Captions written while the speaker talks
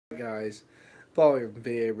guys, Paul here from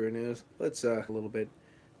PABREWNEWS. Let's a little bit.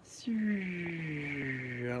 I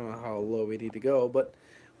don't know how low we need to go, but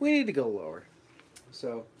we need to go lower.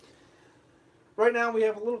 So right now we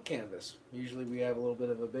have a little canvas. Usually we have a little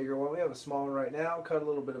bit of a bigger one. We have a small one right now. Cut a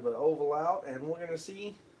little bit of an oval out, and we're gonna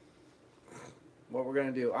see what we're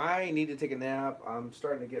gonna do. I need to take a nap. I'm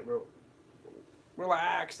starting to get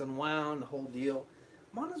relaxed, unwound, the whole deal.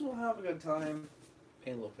 Might as well have a good time.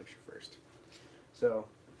 Paint a little picture first. So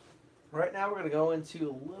right now we're going to go into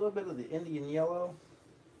a little bit of the Indian yellow.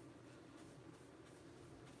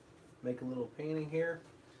 Make a little painting here.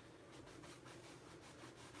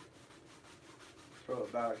 Throw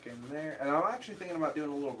it back in there. And I'm actually thinking about doing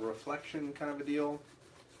a little reflection kind of a deal.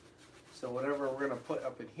 So whatever we're going to put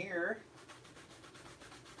up in here,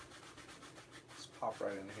 just pop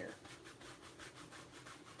right in here.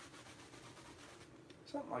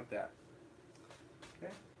 Something like that.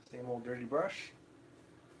 Okay, same old dirty brush.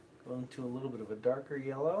 Go into a little bit of a darker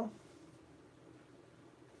yellow.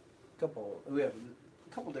 We have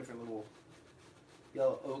a couple different little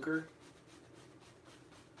yellow ochre.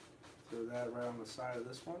 Throw that around the side of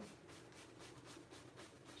this one.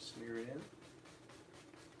 Smear it in.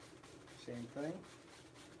 Same thing.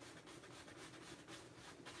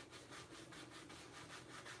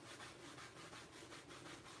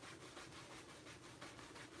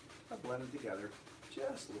 I blend it together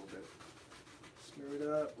just a little bit. Smear it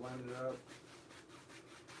up, blend it up.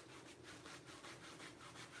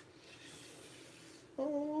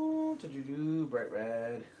 Oh, do bright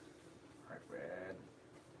red. Bright red.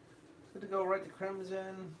 Good to go, right to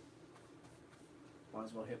crimson. Might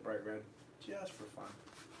as well hit bright red just for fun.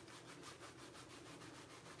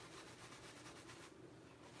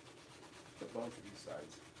 Hit both of these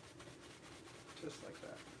sides. Just like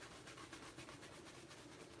that.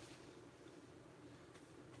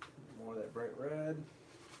 More of that bright red.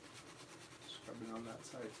 Scrub it on that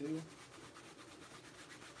side too.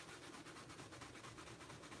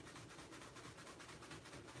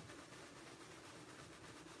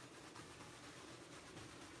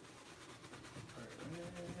 Bright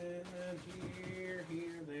red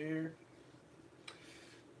here, there.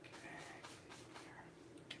 Okay.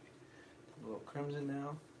 A little crimson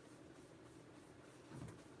now.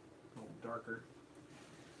 A little darker.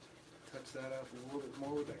 Touch that up a little bit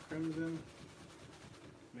more with that crimson.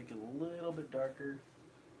 Make it a little bit darker.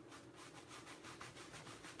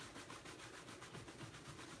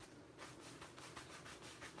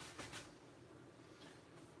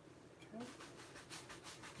 Okay.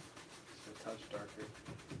 Just a touch darker.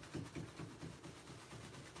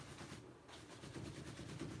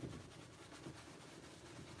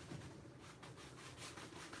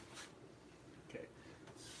 Okay.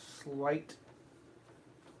 Slight.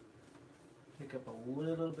 Pick up a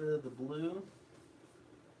little bit of the blue,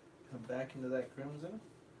 come back into that crimson,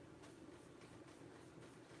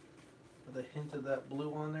 with a hint of that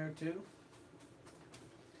blue on there too,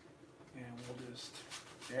 and we'll just,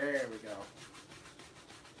 there we go,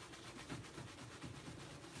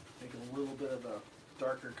 make a little bit of a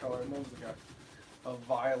darker color, almost like a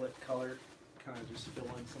violet color, kind of just fill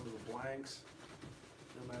in some of the blanks,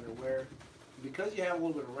 no matter where. Because you have a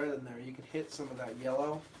little bit of red in there, you can hit some of that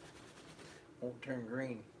yellow. Won't turn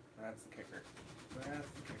green. That's the kicker. That's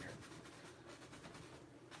the kicker.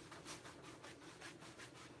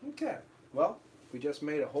 Okay. Well, we just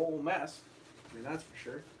made a whole mess. I mean, that's for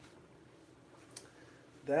sure.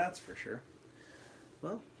 That's for sure.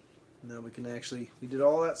 Well, now we can actually, we did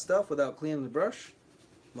all that stuff without cleaning the brush.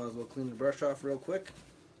 Might as well clean the brush off real quick.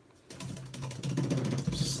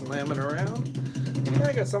 Slam it around. Yeah,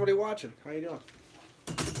 I got somebody watching. How you doing?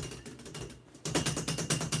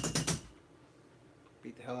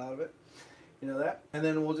 Beat the hell out of it. You know that? And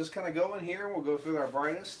then we'll just kind of go in here and we'll go through our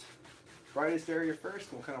brightest area first.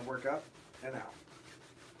 And we'll kind of work up and out.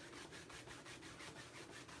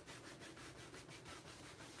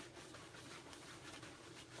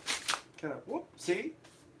 Kind of, whoop, see?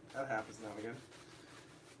 That happens now and again.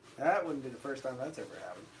 That wouldn't be the first time that's ever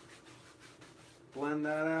happened. Blend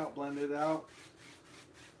that out, blend it out.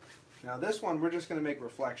 Now this one, we're just going to make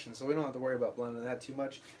reflections, so we don't have to worry about blending that too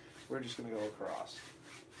much. We're just going to go across.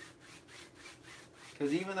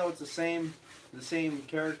 Because even though it's the same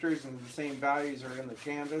characters and the same values are in the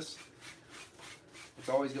canvas, it's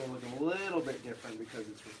always going to look a little bit different because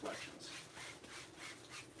it's reflections.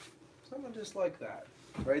 Something just like that.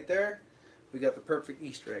 Right there, we got the perfect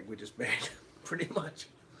Easter egg we just made, pretty much.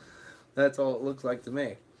 That's all it looks like to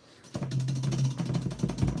me.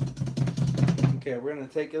 Okay, we're going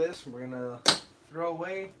to take this, we're going to throw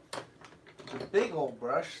away the big old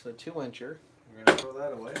brush, the 2-incher. We're going to throw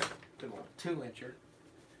that away. Good one, 2-incher.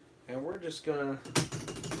 And we're just gonna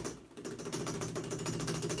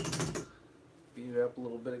beat it up a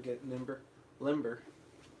little bit, get limber, nimber,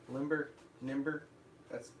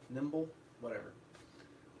 that's nimble, whatever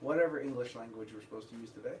English language we're supposed to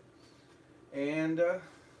use today. And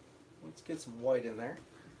let's get some white in there.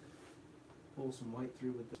 Pull some white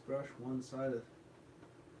through with this brush, one side of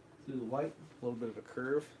through the white, a little bit of a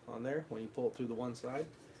curve on there when you pull it through the one side.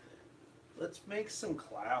 Let's make some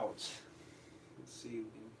clouds. Let's see, we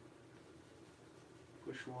can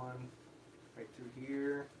push one right through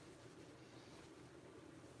here.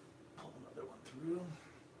 Pull another one through.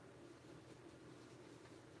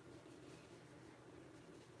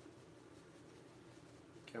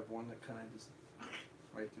 Have one that kind of just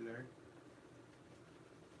right through there.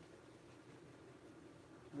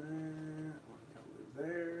 One over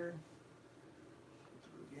there. Go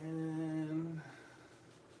through again.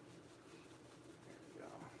 There we go.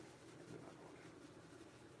 Another one.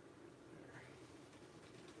 There.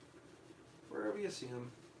 Wherever you see them,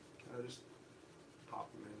 kind of just pop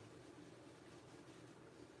them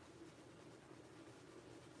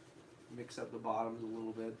in. Mix up the bottoms a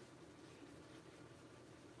little bit.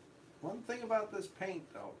 One thing about this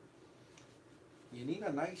paint though, you need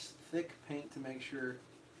a nice thick paint to make sure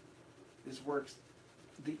this works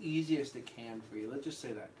the easiest it can for you. Let's just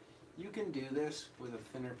say that. You can do this with a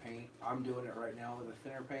thinner paint. I'm doing it right now with a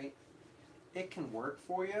thinner paint. It can work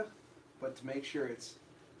for you, but to make sure it's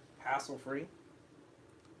hassle-free,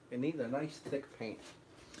 it needs a nice thick paint.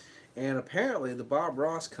 And apparently the Bob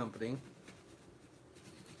Ross company,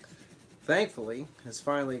 thankfully, has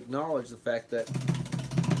finally acknowledged the fact that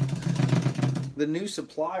the new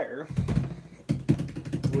supplier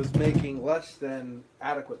was making less than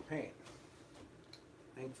adequate paint,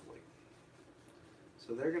 thankfully.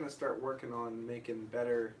 So they're going to start working on making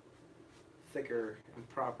better, thicker, and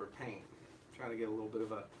proper paint. I'm trying to get a little bit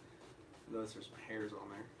of a, notice there's some hairs on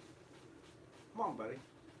there. Come on, buddy.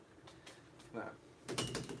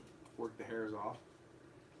 Work the hairs off.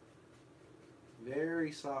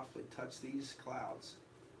 Very softly touch these clouds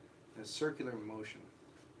in a circular motion.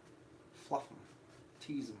 Fluff them,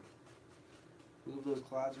 tease them, move those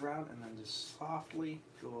clouds around, and then just softly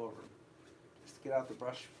go over them. Just to get out the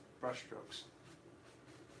brush strokes.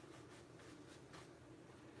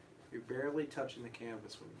 You're barely touching the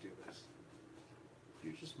canvas when you do this.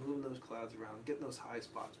 You're just moving those clouds around, getting those high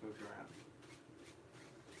spots moved around.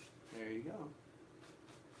 There you go.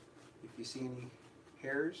 If you see any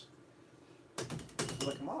hairs,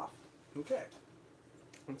 lick them off. Okay.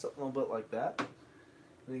 And something a little bit like that.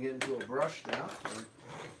 Then get into a brush now.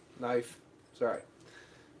 Knife. Sorry.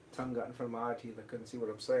 Tongue got in front of my eye teeth. I couldn't see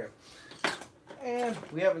what I'm saying. And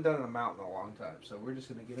we haven't done a mountain in a long time, so we're just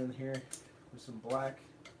going to get in here with some black,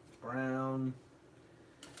 brown,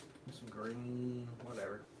 some green,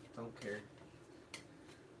 whatever. Don't care.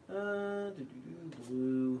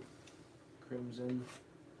 Blue, crimson.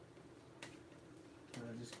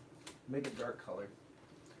 Just make it dark color.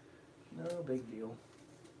 No big deal.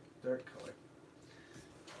 Dark color.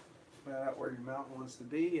 Find out where your mountain wants to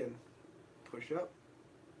be and push up.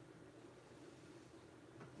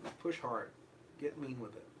 Push hard. Get mean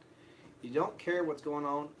with it. You don't care what's going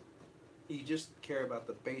on. You just care about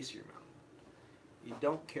the base of your mountain. You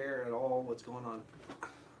don't care at all what's going on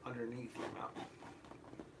underneath your mountain.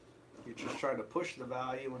 You're just trying to push the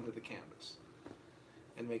value into the canvas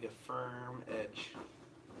and make a firm edge.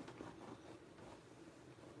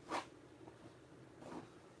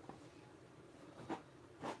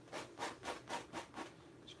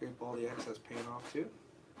 Scrape all the excess paint off too.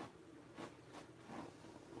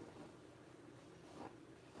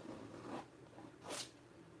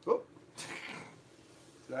 Oh,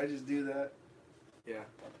 did I just do that? Yeah.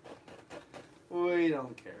 We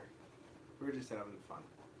don't care. We're just having fun.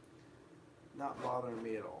 Not bothering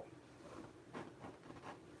me at all.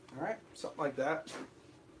 Alright, something like that.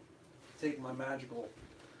 Take my magical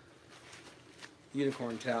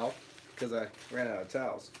unicorn towel, because I ran out of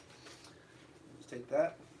towels. Just take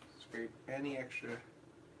that, scrape any extra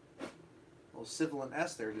little sibilant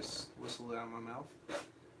S there, just whistle it out of my mouth.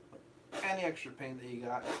 Any extra paint that you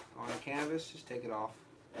got on the canvas, just take it off.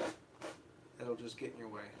 It'll just get in your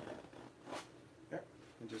way. There,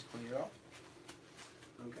 and just clean it off.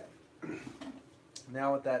 Okay.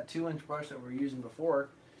 Now with that 2-inch brush that we were using before,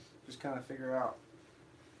 just kind of figure out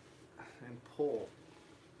and pull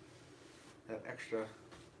that extra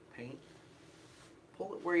paint.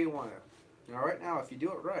 Pull it where you want it. Now right now, if you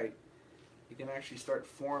do it right, you can actually start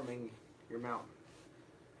forming your mountain.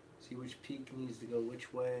 See which peak needs to go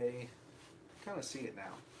which way. Kind of see it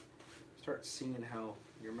now. Start seeing how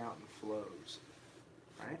your mountain flows.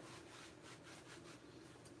 Right?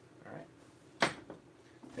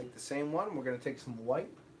 same one. We're going to take some white.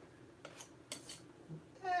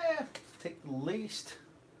 Take the least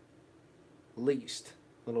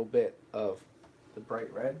little bit of the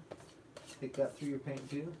bright red. Take that through your paint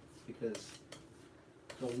too, because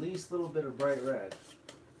the least little bit of bright red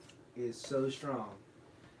is so strong,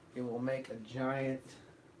 it will make a giant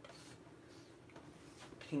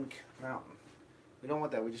pink mountain. We don't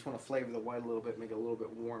want that. We just want to flavor the white a little bit, make it a little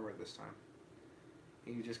bit warmer this time.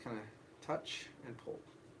 And you just kind of touch and pull.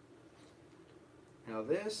 Now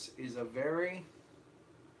this is a very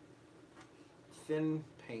thin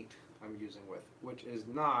paint I'm using with, which is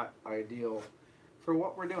not ideal for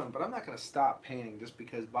what we're doing. But I'm not going to stop painting just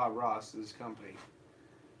because Bob Ross's company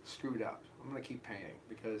screwed up. I'm going to keep painting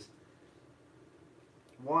because,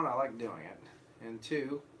 one, I like doing it, and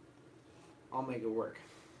two, I'll make it work.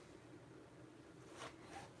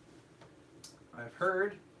 I've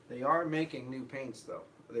heard they are making new paints though.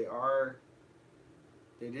 They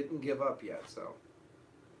didn't give up yet, so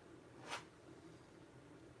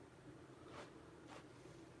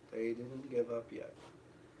they didn't give up yet.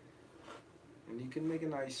 And you can make a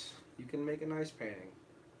nice painting.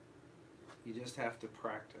 You just have to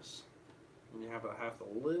practice. And you have a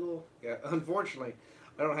little, yeah, unfortunately,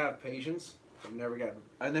 I don't have patience.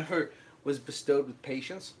 I never was bestowed with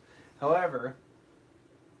patience. However,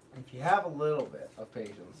 if you have a little bit of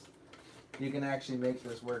patience, you can actually make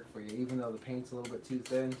this work for you. Even though the paint's a little bit too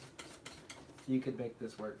thin, you could make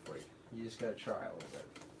this work for you. You just gotta try a little bit.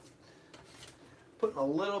 Putting a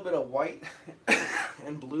little bit of white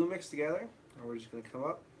and blue mixed together, and we're just gonna come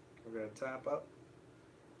up. We're gonna tap up.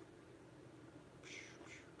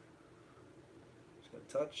 Just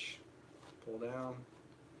gonna touch, pull down,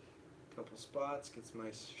 a couple spots, get some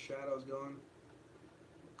nice shadows going.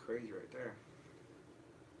 Crazy right there.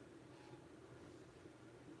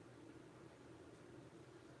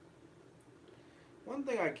 One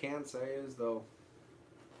thing I can say is though,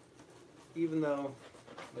 even though,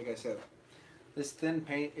 like I said, this thin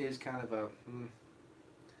paint is kind of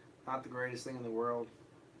not the greatest thing in the world,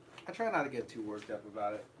 I try not to get too worked up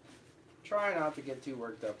about it.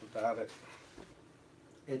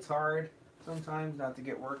 It's hard sometimes not to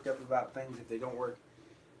get worked up about things if they don't work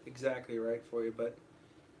exactly right for you, but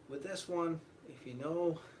with this one, if you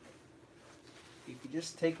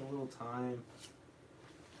just take a little time,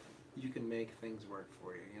 you can make things work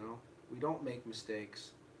for you, you know? We don't make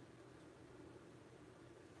mistakes.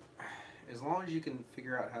 As long as you can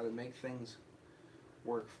figure out how to make things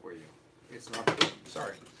work for you, it's not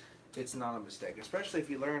a mistake. Especially if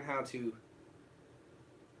you learn how to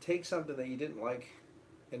take something that you didn't like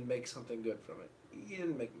and make something good from it. You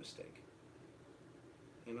didn't make a mistake.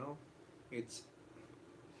 You know? It's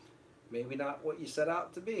maybe not what you set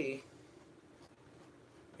out to be.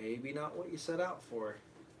 Maybe not what you set out for.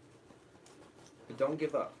 But don't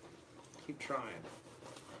give up. Keep trying.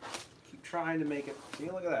 Keep trying to make it. See,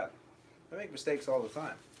 look at that. I make mistakes all the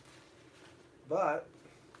time. But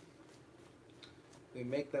we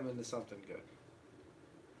make them into something good.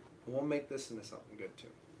 And we'll make this into something good too.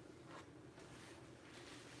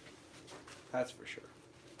 That's for sure.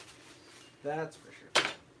 That's for sure.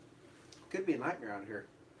 Could be a nightmare out here.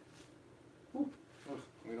 Ooh.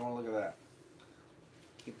 We don't want to look at that.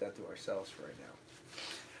 Keep that to ourselves for right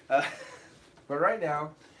now. But right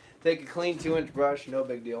now, take a clean 2-inch brush, no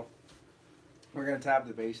big deal. We're going to tap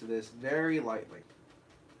the base of this very lightly.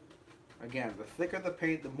 Again, the thicker the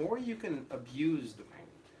paint, the more you can abuse the paint.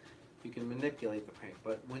 You can manipulate the paint.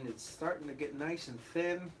 But when it's starting to get nice and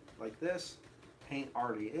thin, like this paint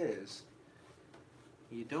already is,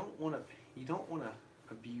 you don't want to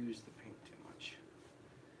abuse the paint too much,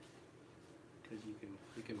 because you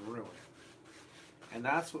can ruin it. And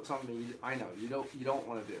that's what something I know you don't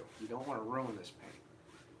want to do. You don't want to ruin this paint.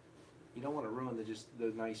 You don't want to ruin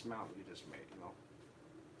the nice mountain you just made. You know,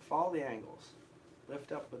 follow the angles,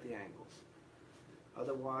 lift up with the angles.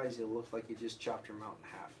 Otherwise, it'll look like you just chopped your mountain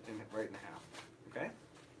right in half. Okay.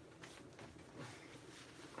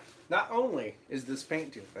 Not only is this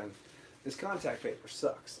paint too thin, this contact paper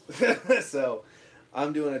sucks. So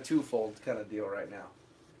I'm doing a twofold kind of deal right now.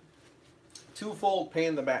 Twofold pain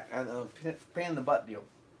in the butt deal.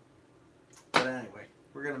 But anyway,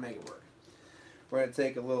 we're gonna make it work. We're gonna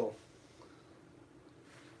take a little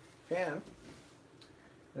fan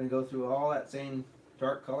and go through all that same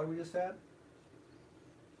dark color we just had.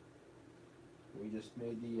 We just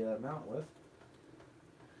made the mount with.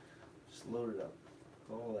 Just load it up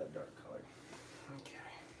with all that dark color. Okay,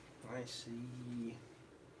 I see.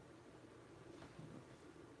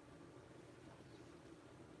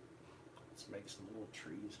 Make some little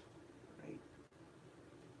trees, right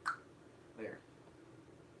there.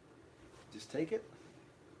 Just take it,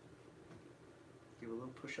 a little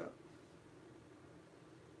push up.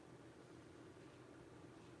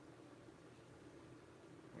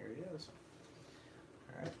 There he is.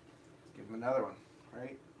 All right, let's give him another one,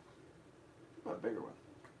 right? Oh, a bigger one,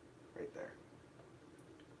 right there.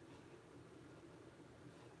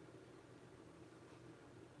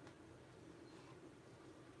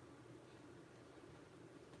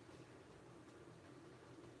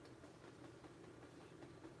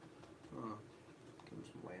 Give him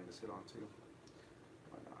some land to sit on too.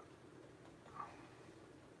 Why not?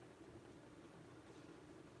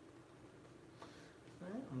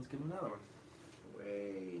 Alright, let's give him another one.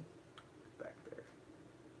 Way back there.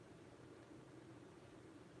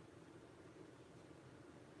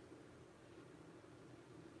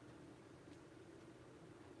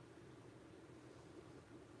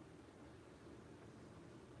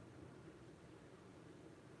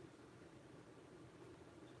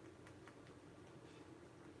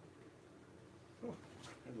 Oh,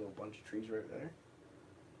 there's a little bunch of trees right there.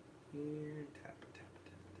 Here, tap it, tap it,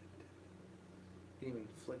 tap it, tap it, tap it. You can even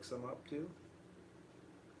flick some up too,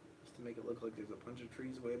 just to make it look like there's a bunch of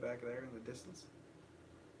trees way back there in the distance.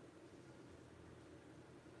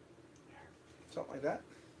 Something like that.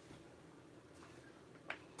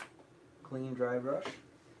 Clean, dry brush.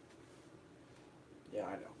 Yeah,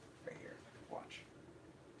 I know. Right here. Watch.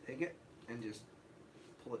 Take it and just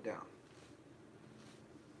pull it down.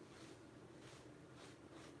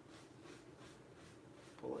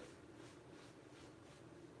 Pull it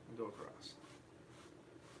and go across.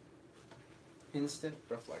 Instant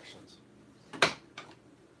reflections.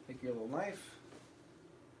 Take your little knife,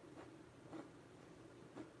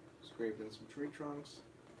 scrape in some tree trunks.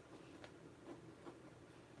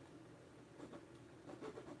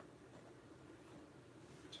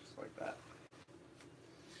 Just like that.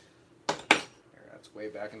 There, that's way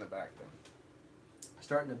back in the back then.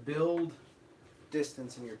 Starting to build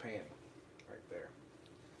distance in your painting. Right there.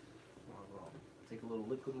 Well, take a little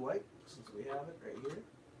liquid white, since we have it right here.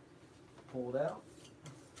 Pull it out.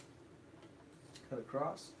 Cut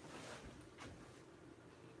across.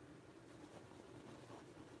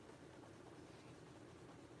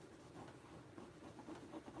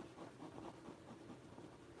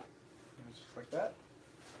 And just like that.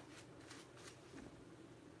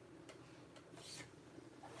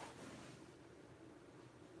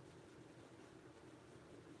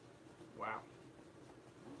 Wow.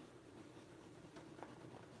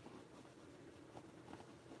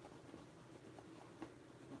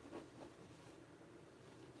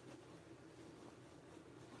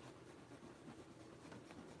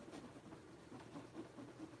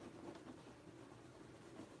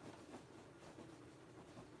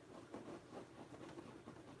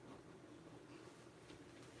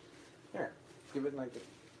 There, give it like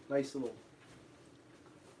a nice little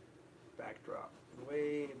backdrop,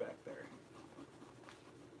 way back there.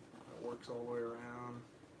 It works all the way around.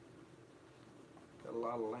 Got a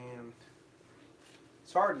lot of land.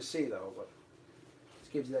 It's hard to see though, but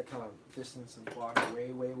it gives you that kind of distance and block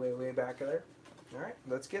way, way, way, way back there. All right,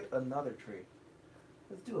 let's get another tree.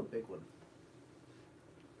 Let's do a big one.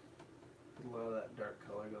 A lot of that dark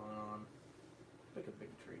color going on. Pick a big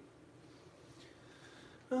tree.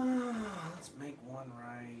 Let's make one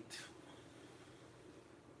right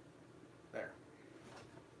there.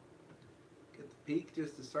 Get the peak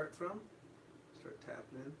just to start from. Start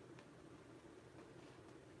tapping in.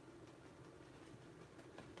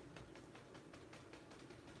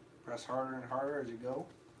 Press harder and harder as you go.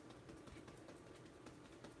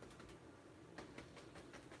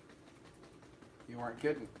 You weren't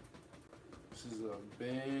kidding. This is a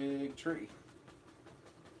big tree.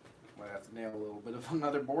 Might have to nail a little bit of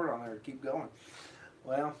another board on there to keep going.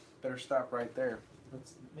 Well, better stop right there.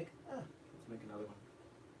 Let's make another one.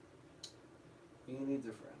 He needs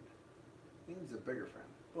a friend. He needs a bigger friend.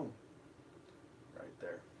 Boom. Right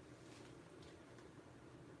there.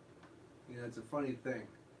 You know, it's a funny thing.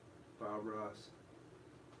 Bob Ross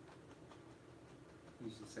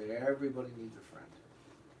used to say everybody needs a friend.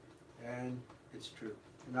 And it's true.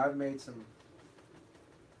 And I've made some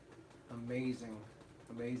amazing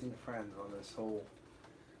friends on this whole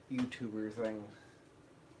YouTuber thing.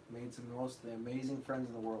 Made some of the most amazing friends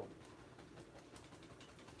in the world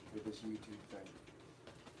with this YouTube thing.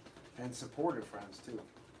 And supportive friends too.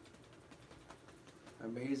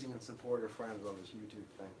 Amazing and supportive friends on this YouTube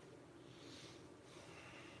thing.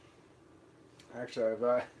 Actually,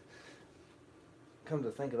 I've come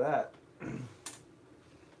to think of that.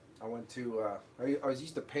 I went to I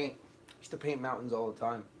used to paint mountains all the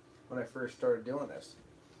time when I first started doing this.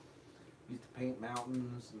 Used to paint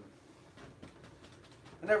mountains, and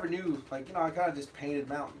I never knew, like, you know, I kind of just painted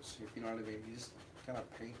mountains, if you know what I mean. You just kind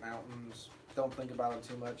of paint mountains. Don't think about them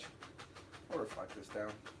too much. I'll reflect this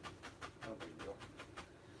down. No big deal.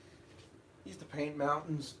 Used to paint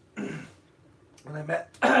mountains. And I met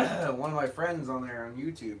one of my friends on there on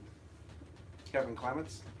YouTube, Kevin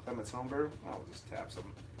Clements Homebrew. I'll just tap some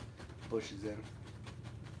bushes in,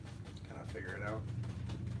 kind of figure it out.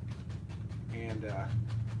 And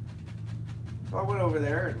so I went over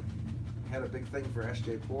there and had a big thing for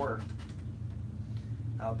SJ Pour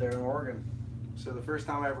out there in Oregon. So the first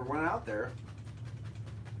time I ever went out there,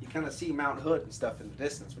 you kind of see Mount Hood and stuff in the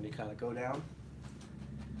distance when you kind of go down.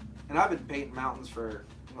 And I've been painting mountains for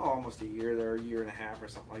almost a year there, a year and a half or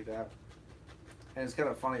something like that. And it's kind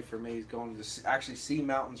of funny for me going to actually see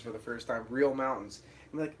mountains for the first time, real mountains.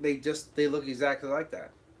 And like they look exactly like that.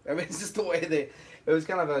 I mean, it's just the way it was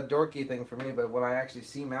kind of a dorky thing for me, but when I actually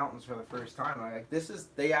see mountains for the first time, I'm like,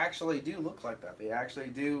 they actually do look like that. They actually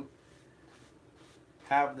do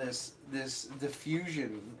have this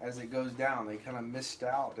diffusion as it goes down. They kind of missed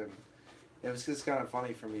out, and it was just kind of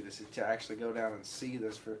funny for me to actually go down and see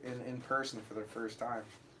this in person for the first time.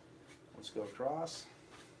 Let's go across.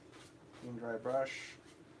 Clean, dry brush.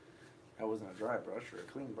 That wasn't a dry brush or a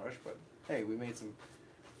clean brush, but hey, we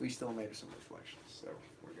still made some reflections, so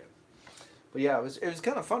we're good. But yeah, it was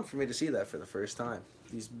kind of fun for me to see that for the first time.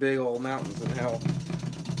 These big old mountains and how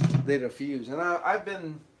they diffuse. And I've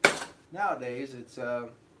been, nowadays, it's been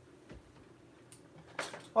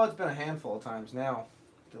a handful of times now.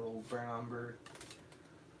 The little brown umber,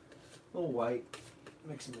 a little white,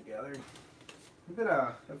 mix them together. I've been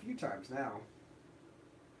a few times now.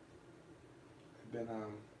 I've been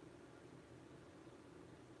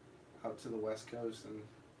out to the West Coast, and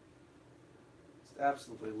just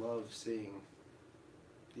absolutely love seeing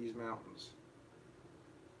these mountains.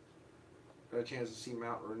 Got a chance to see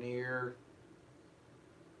Mount Rainier,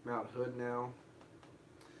 Mount Hood now.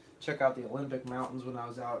 Check out the Olympic Mountains when I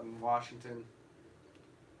was out in Washington.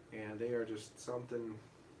 And they are just something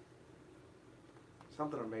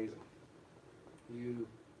amazing. You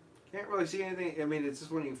can't really see anything. I mean, it's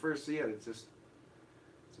just when you first see it, it's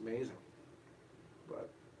amazing. But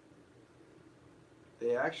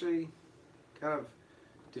they actually kind of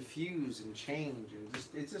diffuse and change, and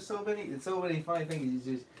it's so many funny things. It's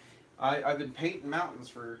just I've been painting mountains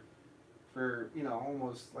for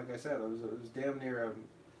almost, like I said, it was damn near a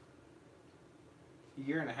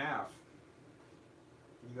year and a half.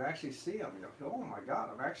 You actually see them, you go, oh my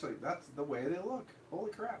God, that's the way they look.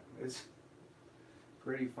 Holy crap. It's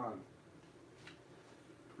pretty fun.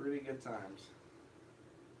 Pretty good times.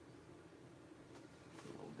 A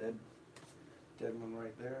little dead one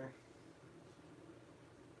right there.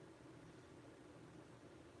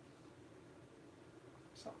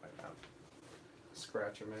 Something like that.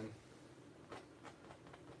 Scratch them in.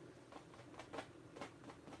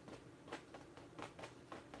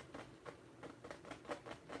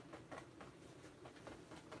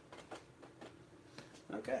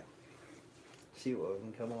 Okay. See what we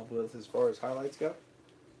can come up with as far as highlights go.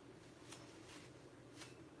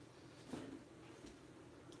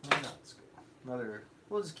 That's good.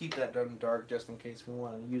 We'll just keep that done dark just in case we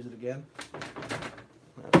want to use it again.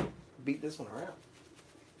 Beat this one around.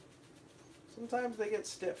 Sometimes they get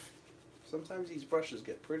stiff. Sometimes these brushes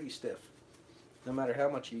get pretty stiff. No matter how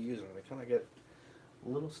much you use them, they kind of get a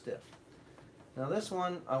little stiff. Now this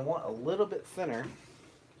one I want a little bit thinner.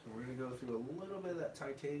 So we're going to go through a little bit of that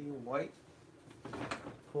titanium white,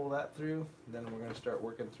 pull that through, and then we're going to start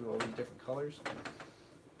working through all these different colors.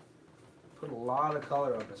 Put a lot of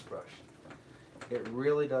color on this brush. It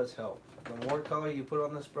really does help. The more color you put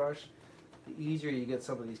on this brush, the easier you get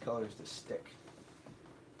some of these colors to stick.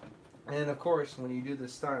 And of course, when you do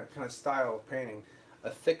this kind of style of painting, a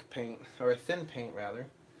thick paint, or a thin paint rather,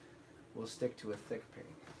 will stick to a thick paint.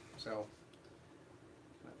 So,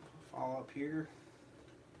 fall up here.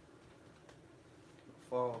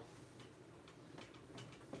 Fall.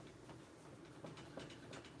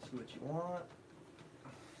 See what you want.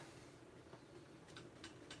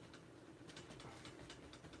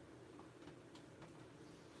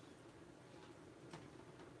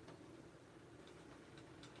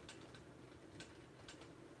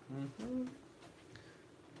 Mm-hmm.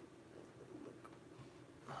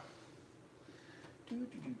 A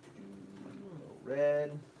little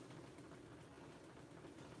red.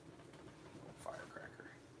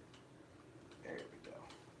 Firecracker. There we go.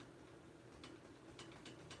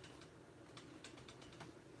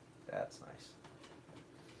 That's nice.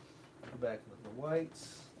 Go back with the whites,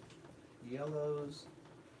 yellows.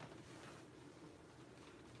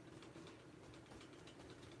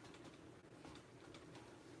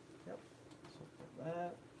 Yep. Something like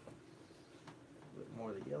that. A bit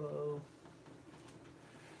more of the yellow.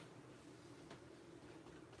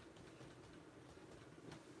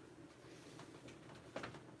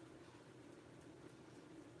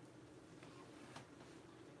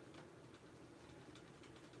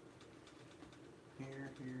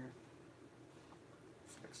 here.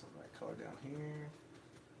 Fix some of that color down here.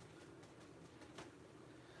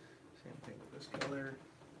 Same thing with this color.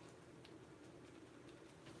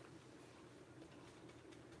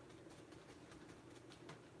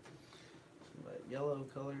 Some of that yellow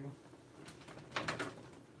color.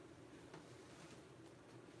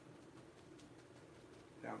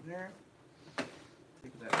 Down there.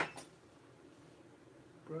 Take that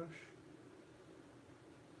brush.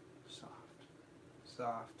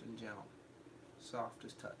 Soft and gentle. Soft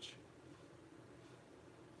as touch.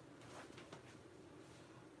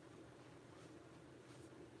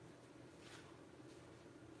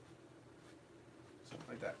 Something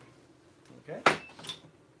like that. Okay.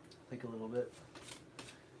 Take a little bit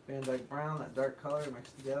Van Dyke brown, that dark color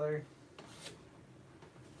mixed together.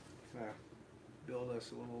 Kind of build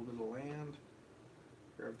us a little bit of land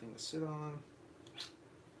for everything to sit on.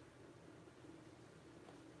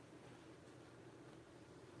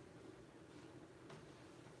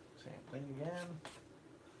 Same thing again.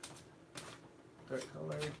 Dark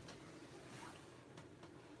color.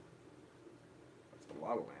 That's a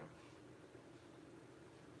lot of land.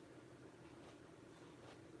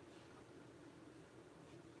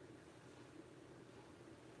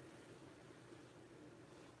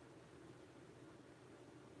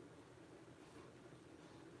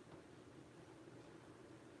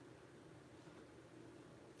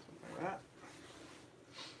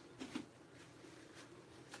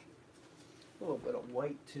 A little bit of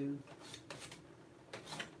white too.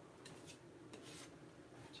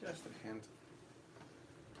 Just a hint.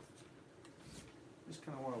 Just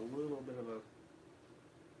kind of want a little bit of a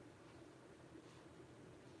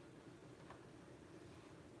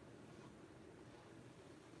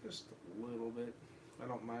just a little bit. I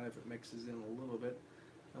don't mind if it mixes in a little bit.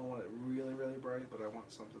 I don't want it really, really bright, but I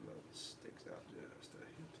want something that sticks out just a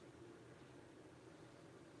hint.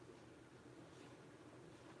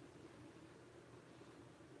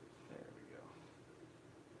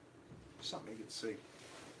 Something you can see.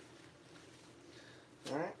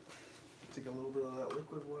 Alright, take a little bit of that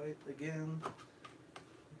liquid white again.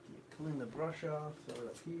 Clean the brush off, throw it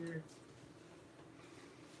up here.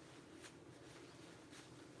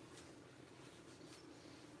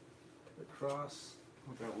 Across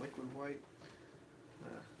with that liquid white.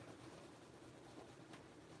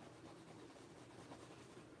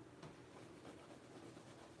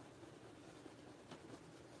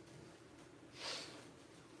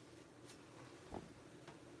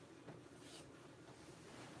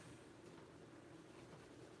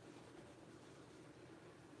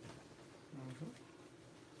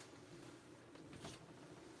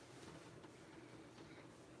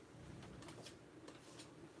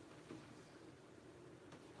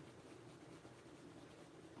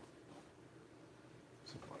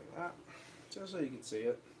 Something like that, just so you can see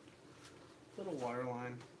it. Little wire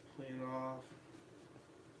line, clean it off,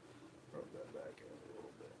 rub that back in a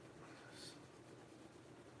little bit.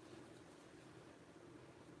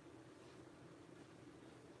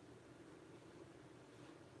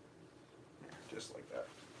 Yeah, just like that.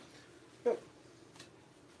 Good.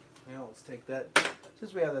 Now let's take that,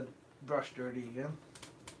 since we have the brush dirty again,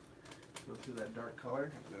 go through that dark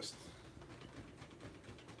color and just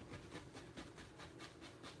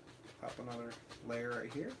pop another layer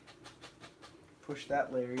right here. Push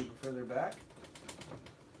that layer even further back.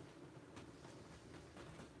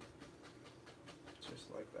 Just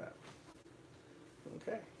like that.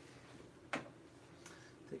 Okay.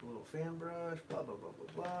 Take a little fan brush, blah, blah, blah,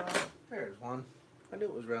 blah, blah. There's one. I knew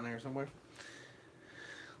it was around here somewhere.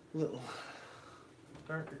 Little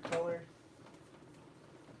darker color.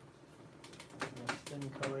 Nice thin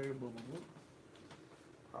color, blah, blah, blah.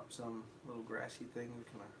 Pop some little grassy thing we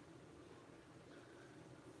kind of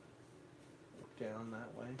down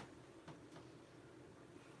that way.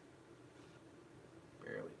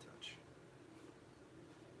 Barely touch.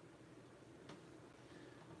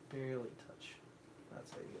 Barely touch. That's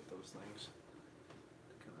how you get those things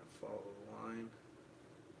to kind of follow the line.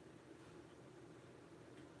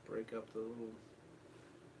 Break up the little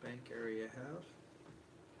bank area you have.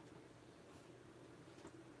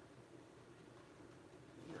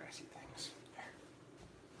 Grassy things.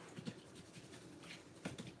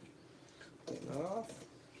 Off.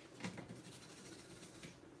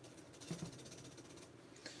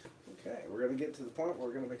 Okay, we're going to get to the point where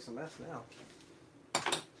we're going to make some mess now.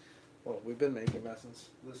 Well, we've been making messes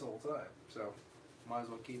this whole time, so might as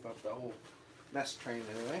well keep up the whole mess train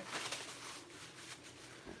anyway.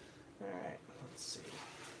 Alright, let's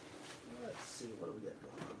see. What do we got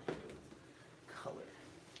going on here with color?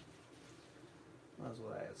 Might as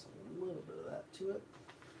well add a little bit of that to it.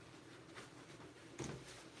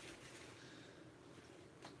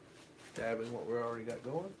 dabbing what we already got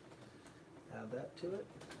going. Add that to it.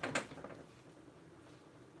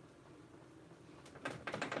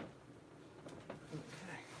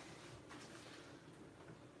 Okay.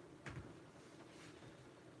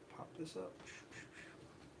 Pop this up.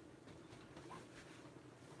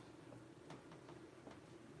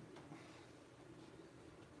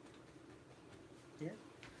 Here.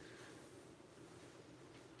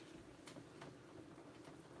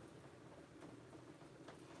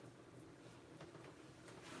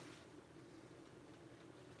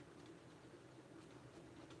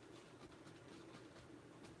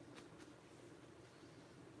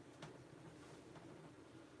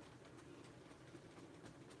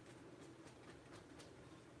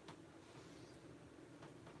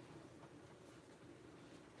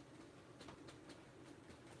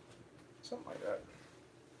 Something like that.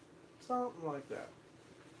 Something like that.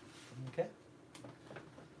 Okay.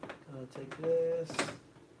 Gonna take this,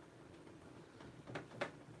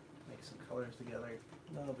 make some colors together.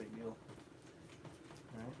 No big deal.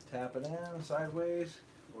 Alright, tap it in sideways,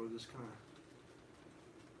 or just kind of.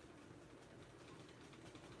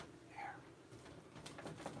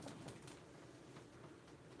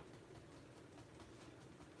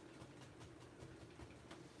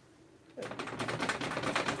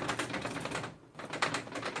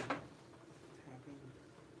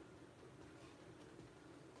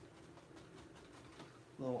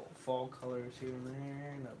 Little fall colors here and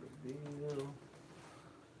there, no big deal.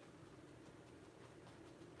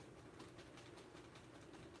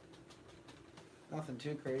 Nothing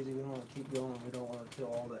too crazy, we don't want to keep going, we don't want to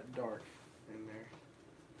kill all that dark in there.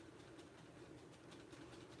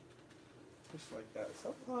 Just like that,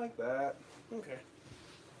 something like that. Okay.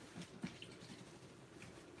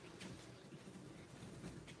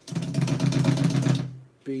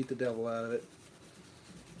 Beat the devil out of it.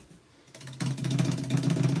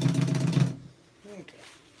 Okay.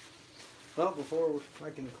 Well, before I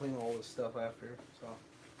can clean all this stuff after, so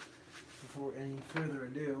before any further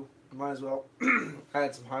ado, might as well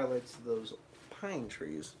add some highlights to those pine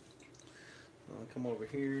trees. I'll come over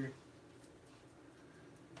here.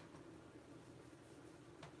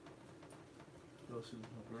 Go some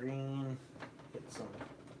green, get some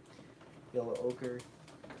yellow ochre,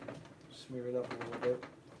 smear it up a little bit.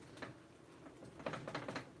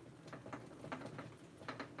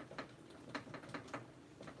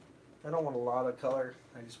 I don't want a lot of color,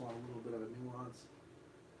 I just want a little bit of a nuance.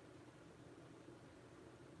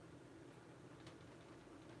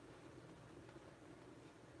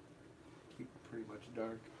 Keep it pretty much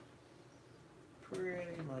dark.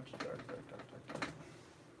 Pretty much dark, dark, dark, dark, dark.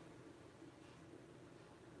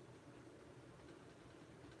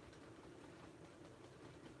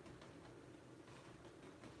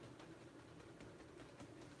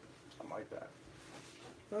 Something like that.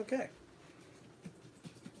 Okay.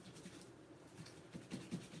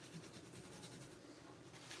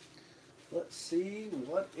 Let's see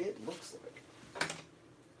what it looks like.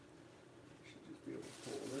 Should just be able to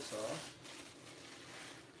pull this off.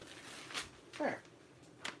 There.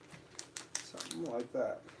 Something like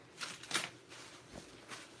that.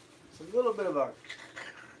 It's a little bit of a,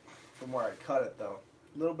 from where I cut it though,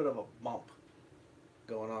 a little bit of a bump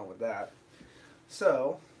going on with that.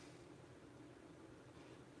 So,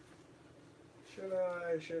 should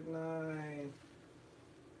I, shouldn't I?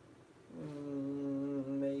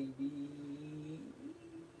 Maybe.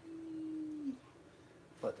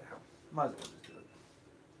 What the hell? Might as well just do it.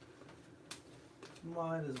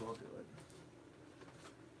 Might as well do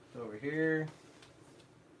it. Over here.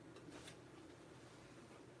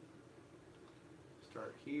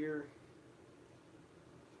 Start here.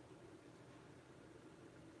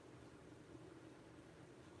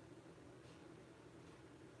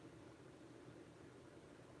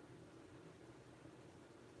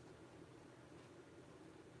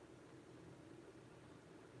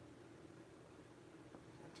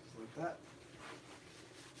 Like that.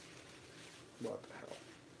 What the hell?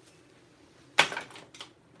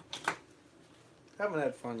 Haven't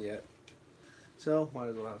had fun yet, so might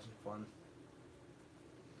as well have some fun.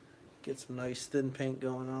 Get some nice thin paint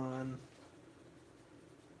going on.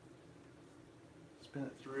 Spin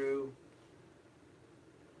it through.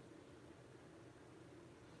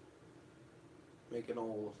 Make an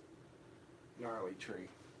old gnarly tree.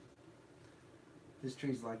 This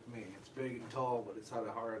tree's like me. It's big and tall, but it's had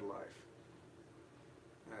a hard life.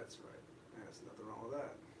 That's right. There's nothing wrong with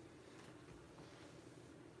that.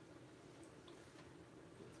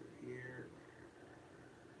 Go through here.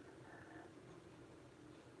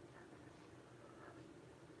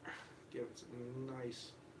 Give it some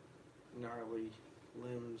nice, gnarly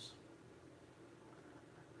limbs.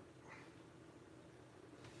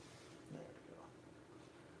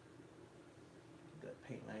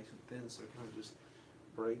 nice and thin, so it kind of just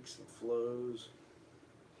breaks and flows.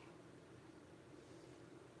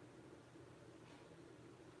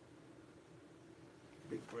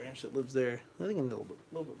 Big branch that lives there. I think a little bit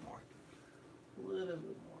more. A little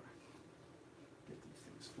bit more. Get these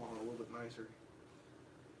things falling a little bit nicer.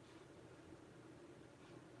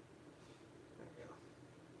 There we go.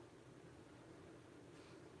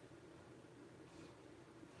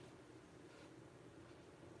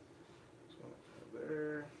 So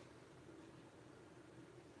there.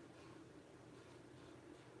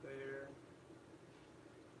 There.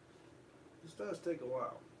 This does take a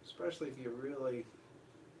while, especially if you really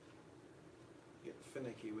get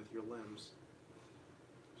finicky with your limbs.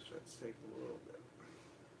 So let's take a little bit.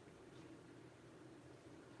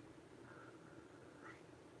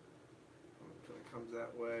 It kind of comes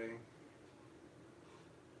that way.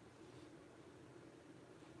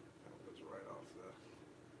 That goes right off the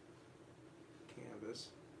canvas.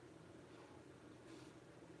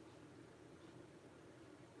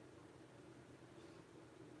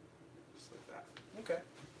 Just like that. Okay.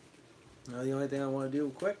 Now the only thing I want to do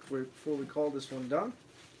quick before we call this one done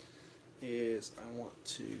is I want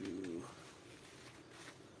to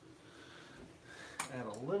add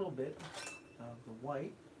a little bit of the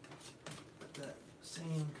white, that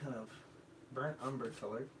same kind of burnt umber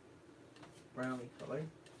color, browny color.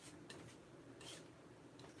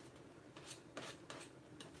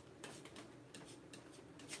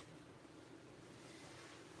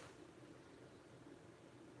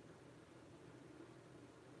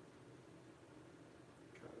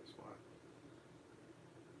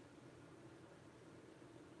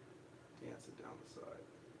 Dance it down the side.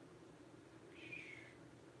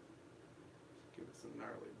 Give it some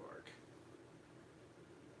gnarly bark.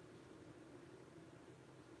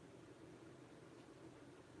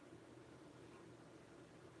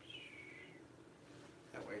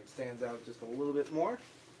 That way it stands out just a little bit more.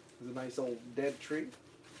 It's a nice old dead tree.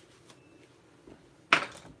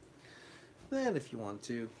 Then if you want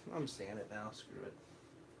to, I'm saying it now, screw it.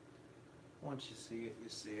 Once you see it, you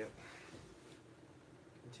see it.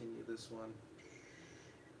 Continue this one,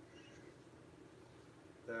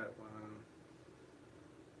 that one,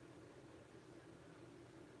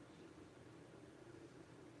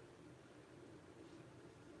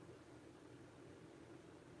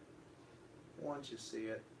 once you see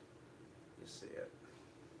it, you see it.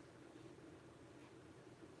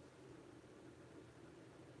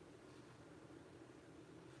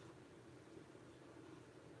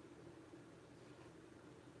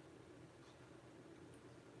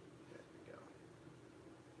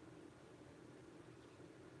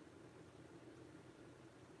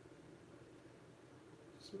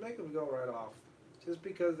 Make them go right off. Just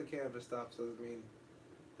because the canvas stops doesn't mean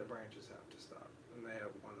the branches have to stop. And they have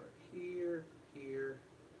one right here, here.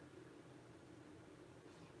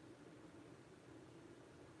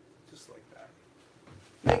 Just like that.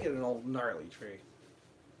 Make it an old gnarly tree.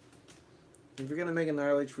 If you're going to make a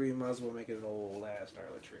gnarly tree, you might as well make it an old ass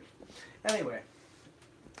gnarly tree. Anyway,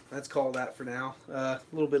 let's call that for now. A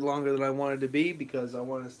little bit longer than I wanted to be because I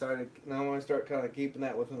want to start kind of keeping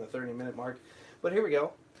that within the 30-minute mark. But here we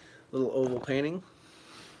go. Little oval painting.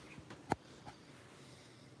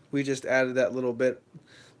 We just added that little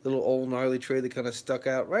old gnarly tree that kind of stuck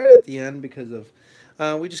out right at the end because of,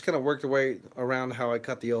 we just kind of worked our way around how I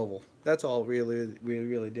cut the oval. That's all we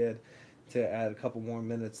really did to add a couple more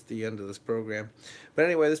minutes at the end of this program. But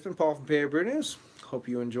anyway, this has been Paul from PABREWNEWS. Hope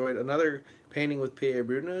you enjoyed another painting with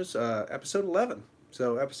PABREWNEWS, episode 11.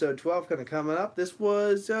 So episode 12 kind of coming up. This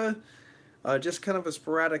was just kind of a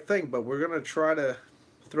sporadic thing, but we're going to try to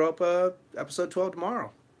throw up episode 12 tomorrow.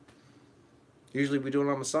 Usually we do it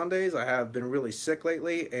on the Sundays. I have been really sick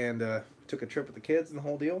lately and took a trip with the kids and the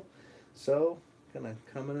whole deal. So kind of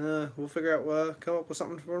coming, we'll figure out, come up with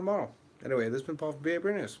something for tomorrow. Anyway, this has been Paul from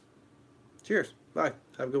PABREWNEWS. Cheers. Bye.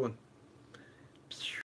 Have a good one.